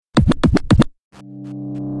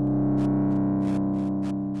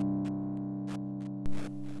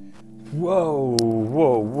Whoa,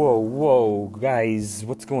 whoa, whoa, whoa, guys,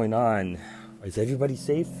 what's going on? Is everybody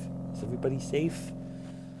safe? Is everybody safe?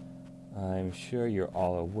 I'm sure you're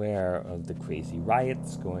all aware of the crazy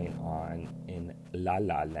riots going on in La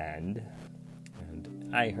La Land.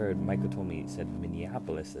 And I heard, Michael told me, he said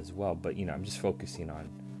Minneapolis as well, but I'm just focusing on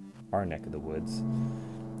our neck of the woods.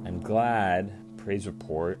 I'm glad, praise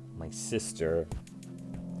report, my sister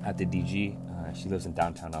at the DG, she lives in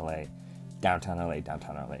downtown LA.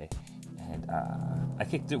 And I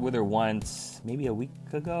kicked it with her once, maybe a week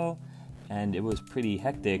ago, and it was pretty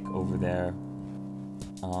hectic over there.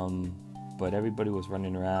 But everybody was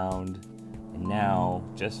running around, and now,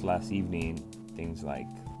 just last evening, things like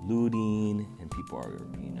looting, and people are,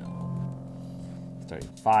 starting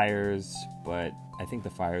fires, but I think the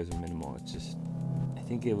fires are minimal. It's just, I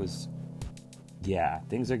think it was,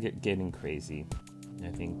 things are getting crazy. I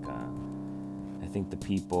think the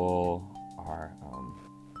people are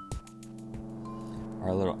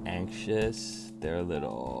a little anxious. They're a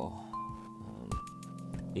little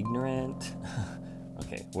ignorant.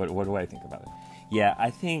 Okay, what do I think about it? Yeah, I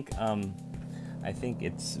think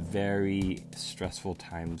it's very stressful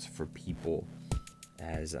times for people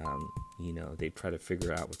as they try to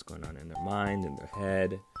figure out what's going on in their mind, in their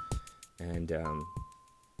head, and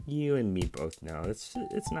you and me both know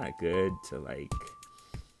it's not good to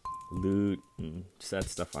loot and set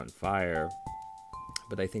stuff on fire.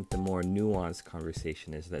 But I think the more nuanced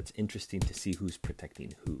conversation is that it's interesting to see who's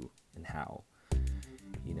protecting who and how.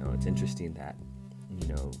 It's interesting that,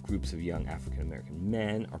 groups of young African-American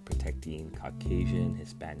men are protecting Caucasian,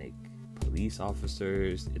 Hispanic police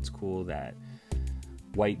officers. It's cool that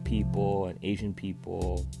white people and Asian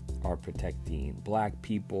people are protecting black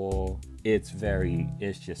people. It's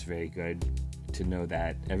just very good to know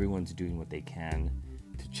that everyone's doing what they can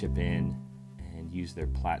to chip in and use their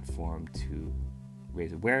platform to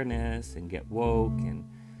raise awareness and get woke and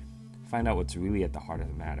find out what's really at the heart of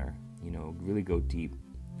the matter. Really go deep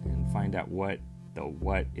and find out what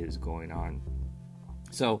is going on.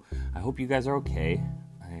 So I hope you guys are okay.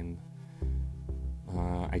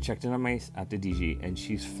 I checked in on at the DG, and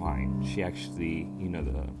she's fine. She actually,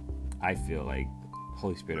 I feel like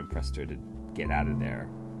Holy Spirit impressed her to get out of there,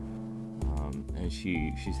 and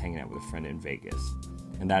she's hanging out with a friend in Vegas,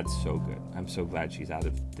 and that's so good. I'm so glad she's out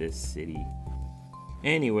of this city.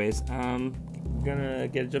 Anyways, I'm gonna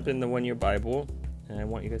jump in the 1 year Bible, and I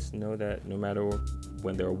want you guys to know that no matter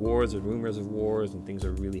when there are wars or rumors of wars and things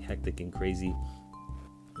are really hectic and crazy,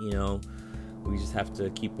 we just have to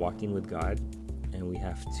keep walking with God, and we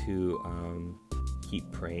have to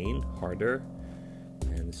keep praying harder,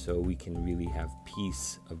 and so we can really have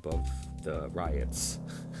peace above the riots.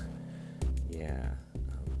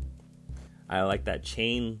 I like that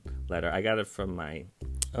chain letter. I got it from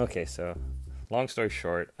so long story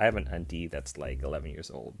short, I have an auntie that's 11 years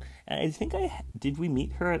old. And I think did we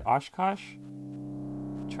meet her at OshKosh?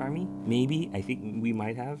 Charmy? Maybe. I think we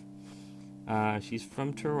might have. She's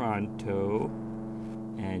from Toronto,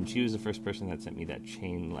 and she was the first person that sent me that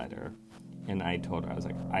chain letter. And I told her, I was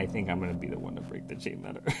like, I think I'm going to be the one to break the chain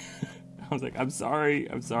letter. I was like, I'm sorry,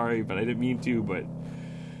 but I didn't mean to, but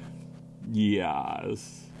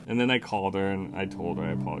yes. And then I called her and I told her,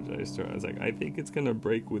 I apologized to her. I was like, I think it's going to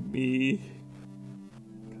break with me.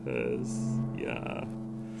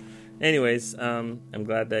 Anyways, I'm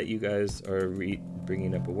glad that you guys are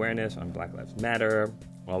bringing up awareness on Black Lives Matter.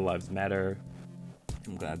 All lives matter.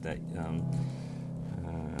 I'm glad that,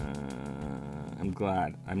 I'm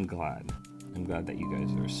glad that you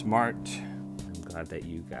guys are smart. I'm glad that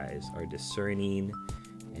you guys are discerning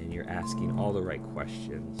and you're asking all the right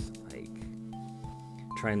questions,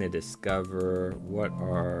 trying to discover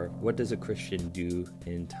what does a Christian do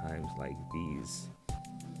in times like these.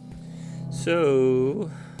 So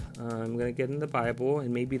I'm gonna get in the Bible,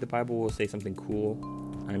 and maybe the Bible will say something cool.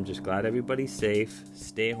 I'm just glad everybody's safe.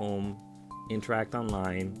 Stay home, interact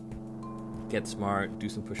online, get smart, do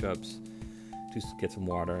some push-ups, get some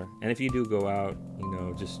water, and if you do go out,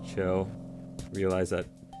 just chill. Realize that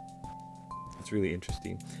it's really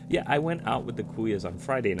interesting. I went out with the Kuyas on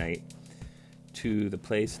Friday night to the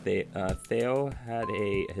place. Theo had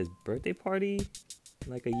his birthday party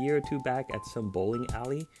a year or two back at some bowling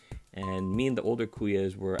alley, and me and the older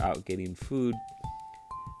Kuyas were out getting food,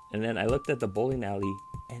 and then I looked at the bowling alley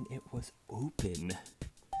and it was open.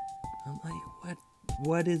 I'm like,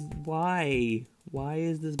 why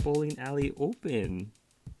is this bowling alley open?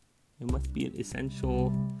 It must be an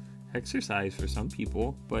essential exercise for some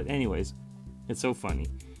people. But anyways, it's so funny.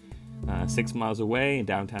 6 miles away in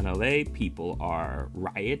downtown LA, people are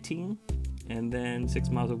rioting. And then 6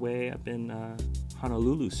 miles away up in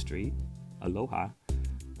Honolulu Street, Aloha,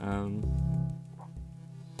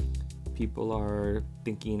 People are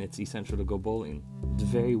thinking it's essential to go bowling. It's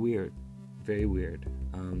very weird. Very weird.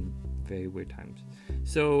 Very weird times.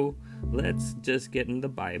 So let's just get in the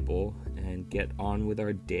Bible and get on with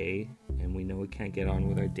our day. And we know we can't get on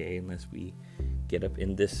with our day unless we get up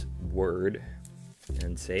in this word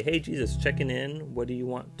and say, hey, Jesus, checking in. What do you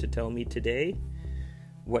want to tell me today?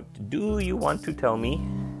 What do you want to tell me?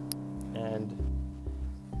 And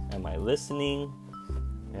am I listening?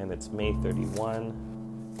 And it's May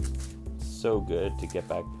 31. So good to get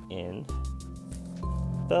back in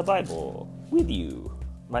the Bible with you,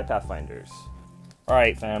 my Pathfinders. All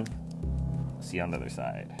right, fam. See you on the other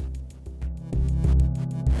side.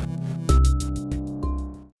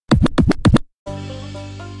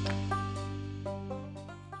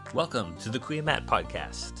 Welcome to the Korean Matt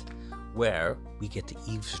Podcast, where we get to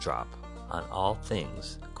eavesdrop on all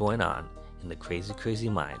things going on in the crazy, crazy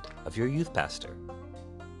mind of your youth pastor,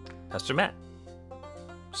 Pastor Matt.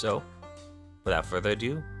 So, without further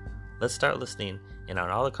ado, let's start listening in on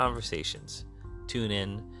all the conversations. Tune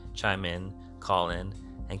in, chime in, call in,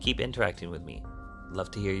 and keep interacting with me.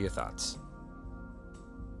 Love to hear your thoughts.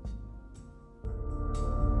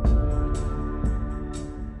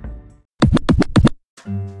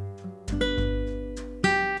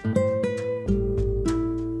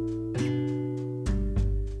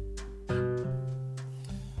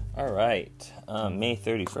 All right, May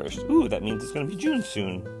 31st. Ooh, that means it's going to be June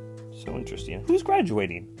soon. So interesting. Who's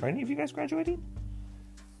graduating? Are any of you guys graduating?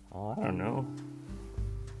 Oh, I don't know.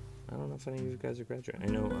 I don't know if any of you guys are graduating.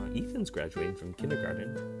 I know Ethan's graduating from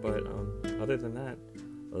kindergarten, but other than that,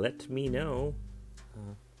 let me know.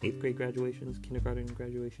 8th grade graduations, kindergarten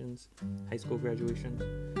graduations, high school graduations,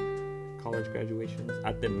 college graduations.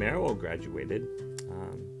 At the Merrill graduated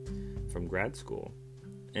from grad school.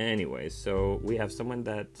 Anyways, so we have someone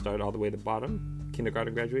that started all the way at the bottom,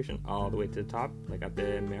 kindergarten graduation, all the way to the top, like at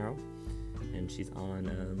the Merrill, and she's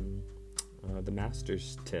on the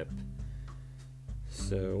master's tip.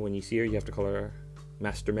 So when you see her, you have to call her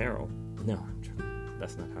Master Merrill. No,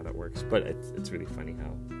 that's not how that works, but it's really funny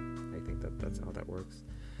how I think that's how that works.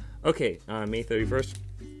 Okay, May 31st,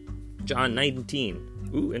 John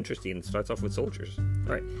 19. Ooh, interesting. It starts off with soldiers.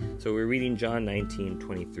 All right, so we're reading John 19,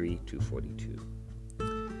 23 to 42.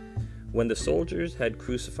 When the soldiers had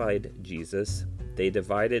crucified Jesus, they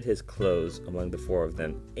divided his clothes among the 4 of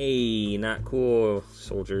them. Hey, not cool,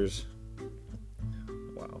 soldiers.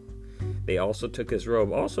 Wow. They also took his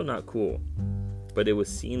robe, also not cool. But it was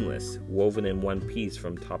seamless, woven in one piece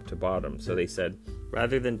from top to bottom. So they said,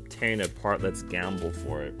 rather than tearing it apart, let's gamble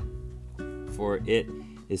for it. For it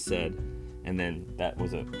is said, and then that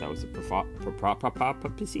was a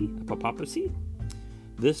prophecy.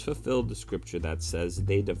 This fulfilled the scripture that says,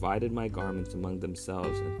 they divided my garments among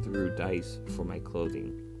themselves and threw dice for my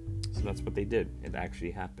clothing. So that's what they did. It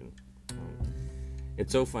actually happened.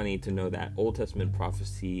 It's so funny to know that Old Testament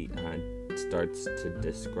prophecy starts to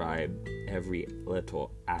describe every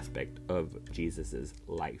little aspect of Jesus's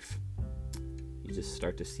life. You just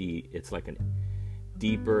start to see it's like a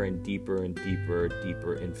deeper and deeper and deeper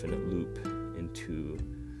infinite loop into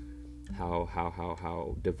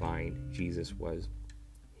how divine Jesus was.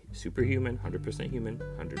 Superhuman, 100% human,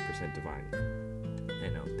 100% divine. I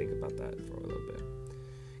know, think about that for a little bit.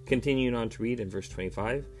 Continuing on to read in verse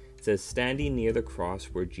 25, it says, standing near the cross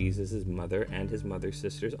were Jesus' mother and his mother's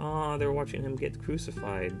sisters. They're watching him get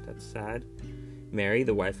crucified. That's sad. Mary,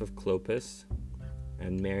 the wife of Clopas,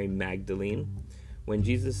 and Mary Magdalene. When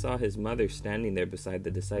Jesus saw his mother standing there beside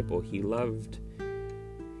the disciple he loved,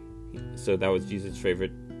 so that was Jesus'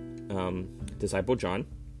 favorite disciple, John.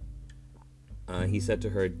 He said to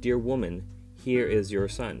her, dear woman, here is your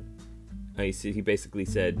son. He basically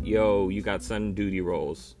said, yo, you got son duty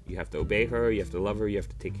roles. You have to obey her, you have to love her, you have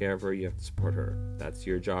to take care of her, you have to support her. That's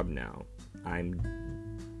your job now. I'm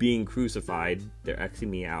being crucified, they're Xing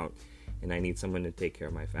me out, and I need someone to take care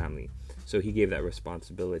of my family. So he gave that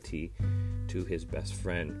responsibility to his best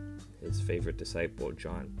friend, his favorite disciple,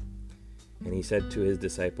 John. And he said to his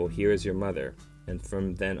disciple, here is your mother. And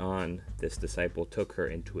from then on, this disciple took her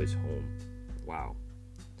into his home. Wow.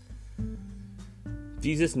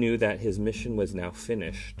 Jesus knew that his mission was now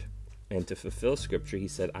finished, and to fulfill scripture, he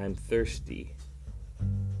said, I'm thirsty.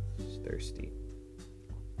 He's thirsty.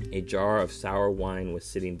 A jar of sour wine was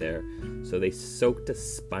sitting there, so they soaked a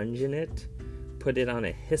sponge in it, put it on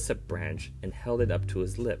a hyssop branch, and held it up to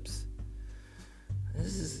his lips.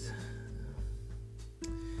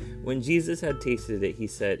 When Jesus had tasted it, he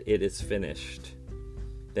said, it is finished.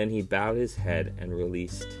 Then he bowed his head and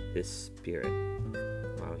released his spirit.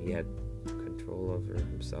 Wow, he had control over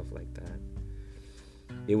himself like that.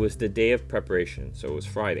 It was the day of preparation, so it was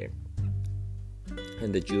Friday.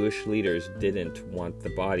 And the Jewish leaders didn't want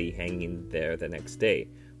the body hanging there the next day,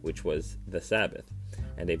 which was the Sabbath.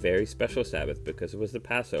 And a very special Sabbath because it was the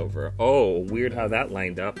Passover. Oh, weird how that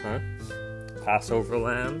lined up, huh? Passover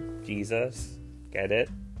lamb, Jesus, get it?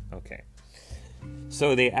 Okay.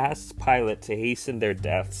 So they asked Pilate to hasten their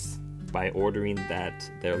deaths by ordering that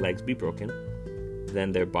their legs be broken,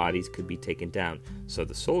 then their bodies could be taken down. So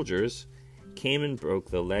the soldiers came and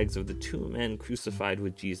broke the legs of the two men crucified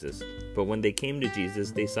with Jesus. But when they came to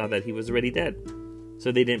Jesus, they saw that he was already dead,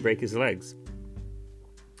 so they didn't break his legs.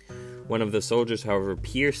 One of the soldiers, however,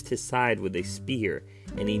 pierced his side with a spear,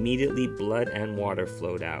 and immediately blood and water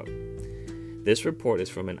flowed out. This report is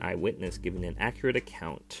from an eyewitness giving an accurate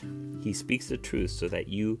account. He speaks the truth so that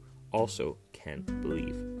you also can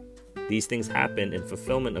believe. These things happen in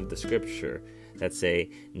fulfillment of the scripture that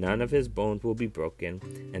say, none of his bones will be broken,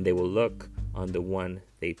 and they will look on the one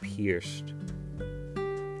they pierced.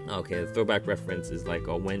 Okay, the throwback reference is like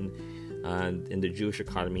when in the Jewish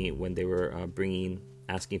economy, when they were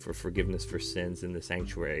asking for forgiveness for sins in the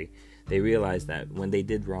sanctuary, they realized that when they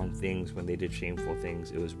did wrong things, when they did shameful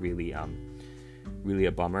things, it was really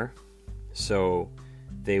a bummer. So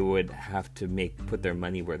they would have to put their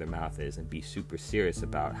money where their mouth is and be super serious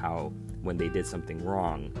about how when they did something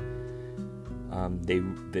wrong,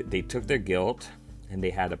 they took their guilt and they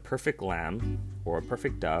had a perfect lamb or a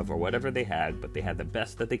perfect dove or whatever they had, but they had the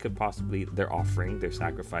best that they could possibly, their offering, their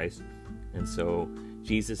sacrifice. And so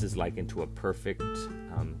Jesus is likened to a perfect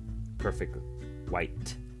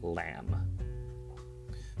white lamb,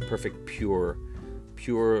 perfect pure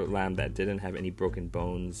lamb that didn't have any broken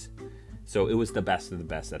bones. So it was the best of the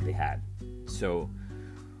best that they had. So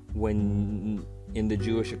when in the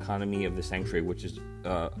Jewish economy of the sanctuary, which is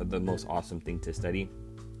the most awesome thing to study,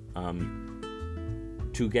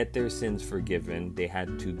 to get their sins forgiven, they would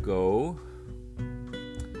have to go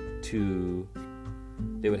to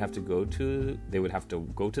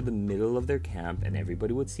the middle of their camp, and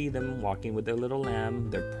everybody would see them walking with their little lamb,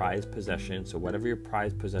 their prized possession. So whatever your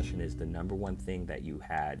prized possession is, the number one thing that you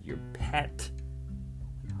had, your pet.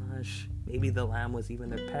 Oh my gosh, maybe the lamb was even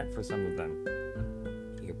their pet for some of them.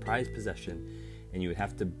 Your prized possession, and you would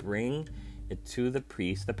have to bring it to the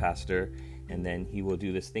priest, the pastor, and then he will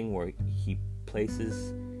do this thing where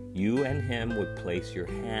you and him would place your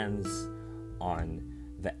hands on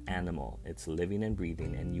the animal. It's living and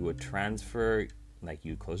breathing, and you would transfer, like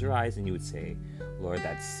you close your eyes and you would say, Lord,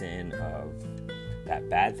 that sin of that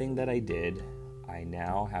bad thing that I did,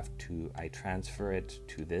 I transfer it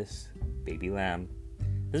to this baby lamb.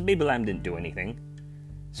 This baby lamb didn't do anything.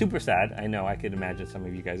 Super sad. I know, I could imagine some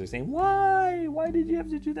of you guys are saying, why did you have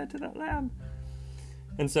to do that to that lamb?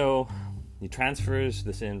 And so he transfers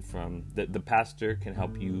the sin from the pastor can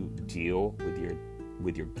help you deal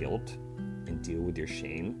with your guilt and deal with your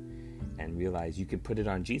shame and realize you could put it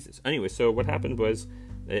on Jesus. Anyway, so what happened was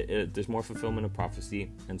there's more fulfillment of prophecy,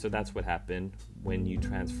 and so that's what happened when you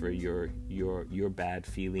transfer your bad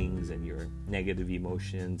feelings and your negative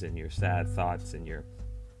emotions and your sad thoughts and your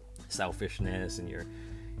selfishness and your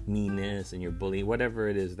meanness and your bullying, whatever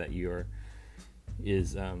it is that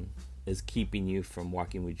is keeping you from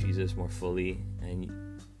walking with Jesus more fully,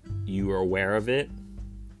 and you are aware of it,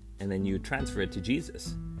 and then you transfer it to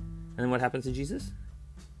Jesus. And then what happens to Jesus?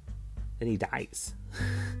 Then he dies.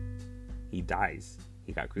 He dies.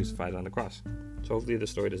 He got crucified on the cross. So hopefully the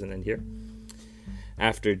story doesn't end here.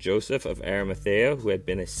 After Joseph of Arimathea, who had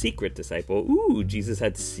been a secret disciple. Ooh, Jesus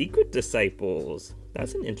had secret disciples.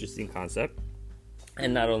 That's an interesting concept.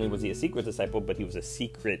 And not only was he a secret disciple, but he was a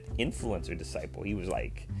secret influencer disciple. He was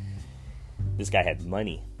like, this guy had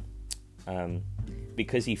money.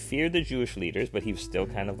 Because he feared the Jewish leaders, but he was still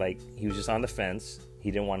kind of like, he was just on the fence. He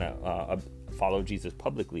didn't want to follow Jesus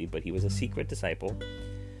publicly, but he was a secret disciple.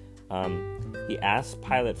 He asked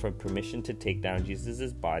Pilate for permission to take down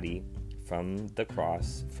Jesus' body from the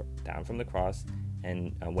cross, down from the cross.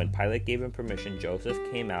 And when Pilate gave him permission, Joseph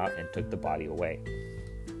came out and took the body away.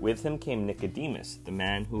 With him came Nicodemus, the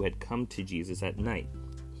man who had come to Jesus at night.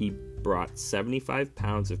 He brought 75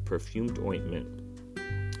 pounds of perfumed ointment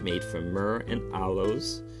made from myrrh and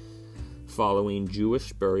aloes, following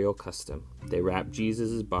Jewish burial custom. They wrapped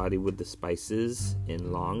Jesus' body with the spices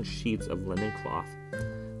in long sheets of linen cloth.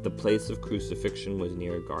 The place of crucifixion was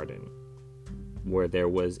near a garden, where there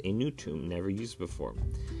was a new tomb never used before.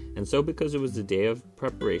 And so, because it was the day of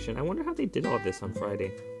preparation, I wonder how they did all this on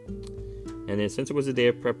Friday. And then, since it was a day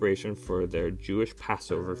of preparation for their Jewish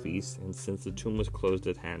Passover feast, and since the tomb was closed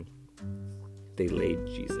at hand, they laid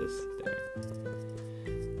Jesus there.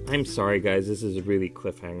 I'm sorry, guys, this is a really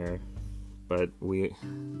cliffhanger, but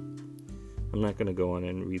I'm not going to go on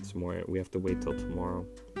and read some more. We have to wait till tomorrow.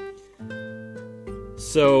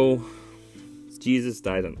 So, Jesus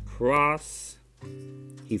died on the cross.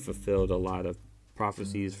 He fulfilled a lot of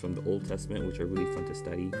prophecies from the Old Testament, which are really fun to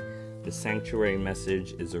study. The sanctuary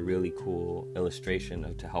message is a really cool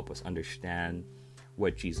illustration to help us understand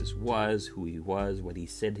what Jesus was, who he was, what he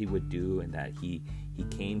said he would do, and that he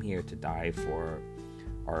came here to die for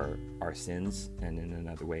our sins. And in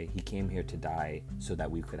another way, he came here to die so that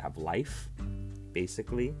we could have life,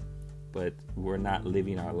 basically. But we're not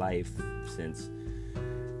living our life since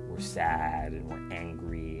we're sad and we're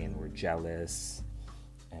angry and we're jealous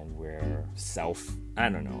and we're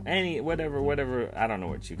whatever. I don't know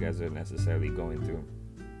what you guys are necessarily going through,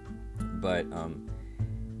 but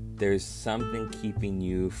there's something keeping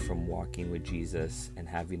you from walking with Jesus and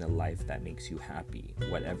having a life that makes you happy.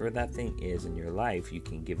 Whatever that thing is in your life, you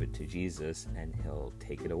can give it to Jesus and he'll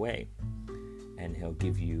take it away, and he'll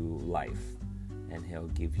give you life, and he'll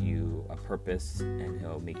give you a purpose, and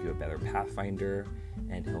he'll make you a better pathfinder,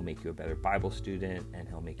 and he'll make you a better Bible student, and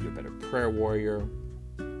he'll make you a better prayer warrior.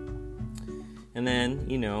 And then,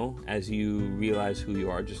 as you realize who you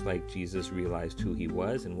are, just like Jesus realized who he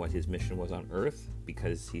was and what his mission was on earth,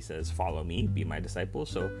 because he says, follow me, be my disciple.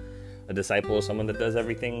 So a disciple is someone that does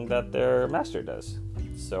everything that their master does.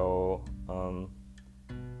 So,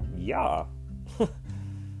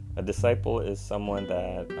 a disciple is someone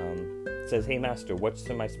that says, hey, master, what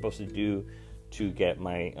am I supposed to do to get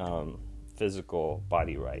my physical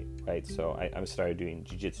body right? So I started doing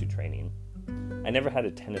jiu-jitsu training. I never had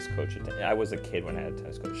a tennis coach. I was a kid when I had a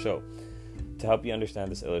tennis coach. So to help you understand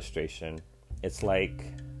this illustration, it's like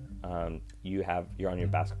you're on your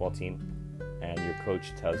basketball team and your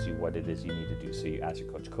coach tells you what it is you need to do. So you ask your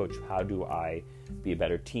coach, how do I be a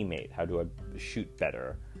better teammate? How do I shoot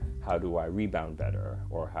better? How do I rebound better?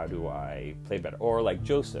 Or how do I play better? Or like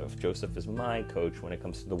Joseph. Joseph is my coach when it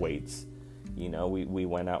comes to the weights. We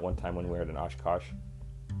went out one time when we were at an OshKosh,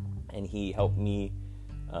 and he helped me.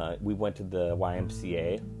 We went to the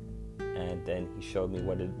YMCA, and then he showed me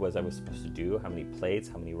what it was I was supposed to do, how many plates,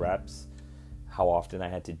 how many reps, how often I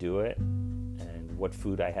had to do it, and what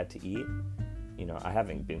food I had to eat. I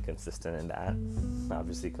haven't been consistent in that,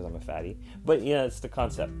 obviously, because I'm a fatty. But, it's the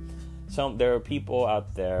concept. So there are people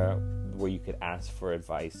out there where you could ask for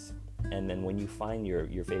advice, and then when you find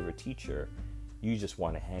your favorite teacher, you just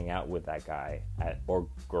want to hang out with that guy or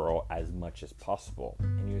girl as much as possible.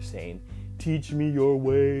 And you're saying, teach me your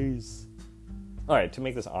ways. All right, to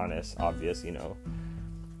make this obvious,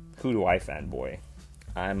 who do I fanboy?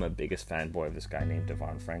 I'm a biggest fanboy of this guy named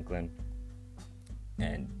Devon Franklin.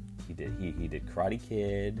 And he did Karate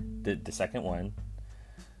Kid, the second one,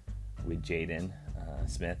 with Jaden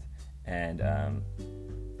Smith. And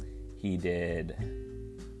he did...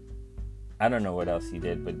 I don't know what else he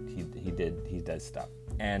did, but he does stuff.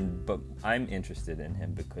 But I'm interested in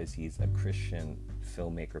him because he's a Christian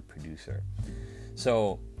filmmaker, producer.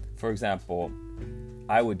 So, for example,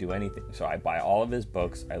 I would do anything. So I buy all of his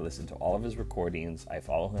books, I listen to all of his recordings, I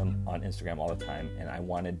follow him on Instagram all the time, and I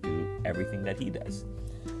want to do everything that he does.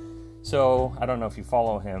 So, I don't know if you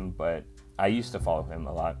follow him, but I used to follow him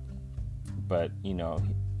a lot. But,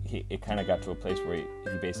 it kind of got to a place where he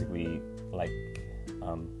basically,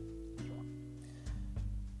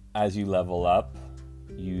 as you level up,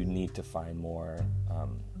 you need to find more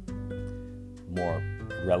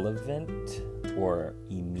relevant or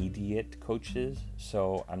immediate coaches.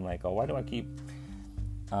 So I'm like, why do I keep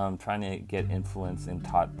trying to get influenced and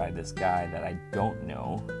taught by this guy that I don't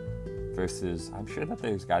know, versus I'm sure that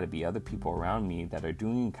there's got to be other people around me that are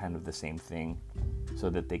doing kind of the same thing so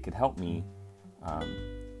that they could help me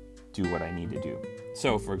do what I need to do.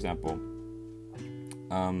 So, for example,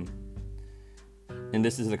 and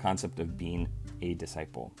this is the concept of being a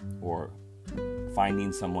disciple, or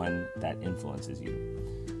finding someone that influences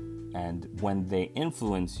you. And when they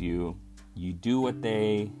influence you, you do what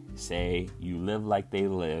they say, you live like they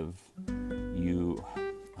live, your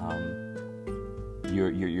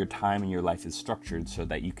time and your life is structured so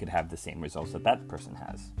that you could have the same results that person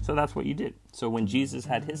has. So that's what you did. So when Jesus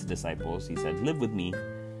had his disciples, he said, live with me,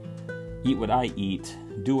 eat what I eat,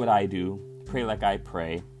 do what I do, pray like I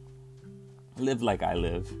pray, live like I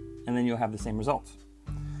live, and then you'll have the same results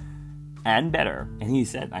and better. And he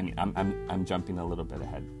said, I'm jumping a little bit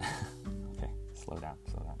ahead. Okay, slow down.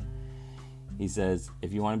 He says,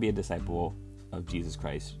 if you want to be a disciple of Jesus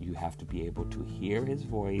Christ, you have to be able to hear his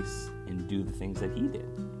voice and do the things that he did.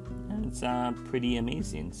 And it's pretty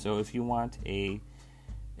amazing. So if you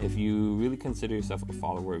really consider yourself a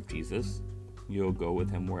follower of Jesus, you'll go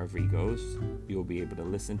with him wherever he goes. You'll be able to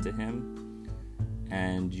listen to him,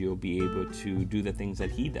 and you'll be able to do the things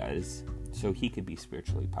that he does so he could be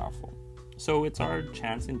spiritually powerful. So it's our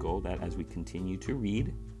chance and goal that as we continue to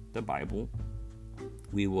read the Bible,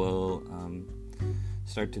 we will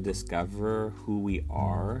start to discover who we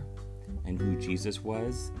are and who Jesus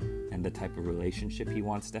was and the type of relationship he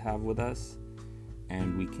wants to have with us.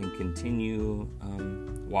 And we can continue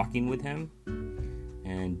walking with him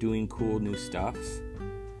and doing cool new stuff.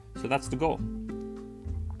 So that's the goal.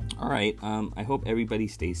 All right. I hope everybody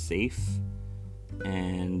stays safe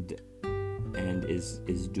and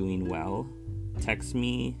is doing well. Text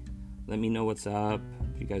me. Let me know what's up.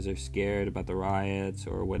 If you guys are scared about the riots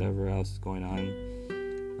or whatever else is going on,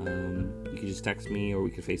 you can just text me or we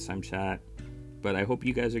could FaceTime chat. But I hope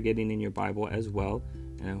you guys are getting in your Bible as well.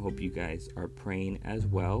 And I hope you guys are praying as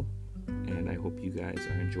well. And I hope you guys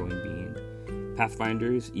are enjoying being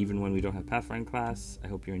Pathfinders, even when we don't have Pathfinder class. I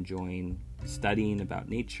hope you're enjoying studying about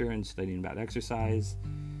nature and studying about exercise,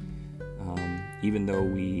 even though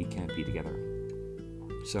we can't be together.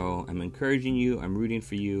 So I'm encouraging you. I'm rooting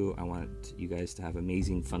for you. I want you guys to have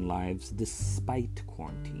amazing, fun lives despite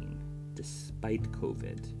quarantine, despite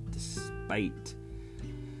COVID, despite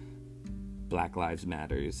Black Lives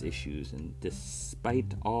Matters issues, and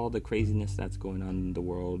despite all the craziness that's going on in the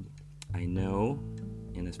world. I know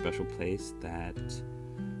in a special place that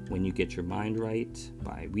when you get your mind right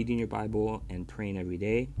by reading your Bible and praying every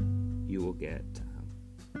day, you will get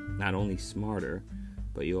not only smarter,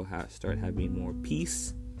 but you'll start having more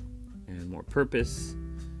peace and more purpose,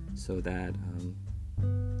 so that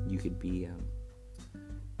you could be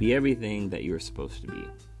everything that you're supposed to be.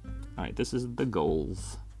 All right, this is the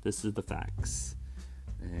goals. This is the facts.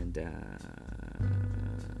 And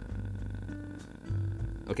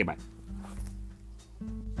okay, bye.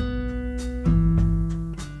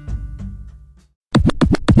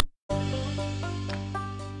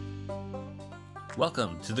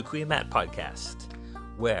 Welcome to the Queen Matt podcast,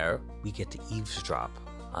 where we get to eavesdrop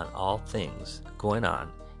on all things going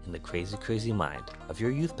on in the crazy, crazy mind of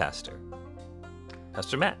your youth pastor,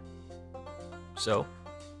 Pastor Matt. So,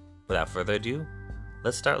 without further ado,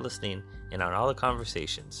 let's start listening in on all the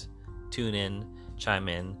conversations. Tune in, chime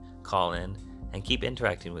in, call in, and keep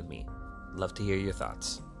interacting with me. Love to hear your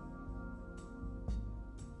thoughts.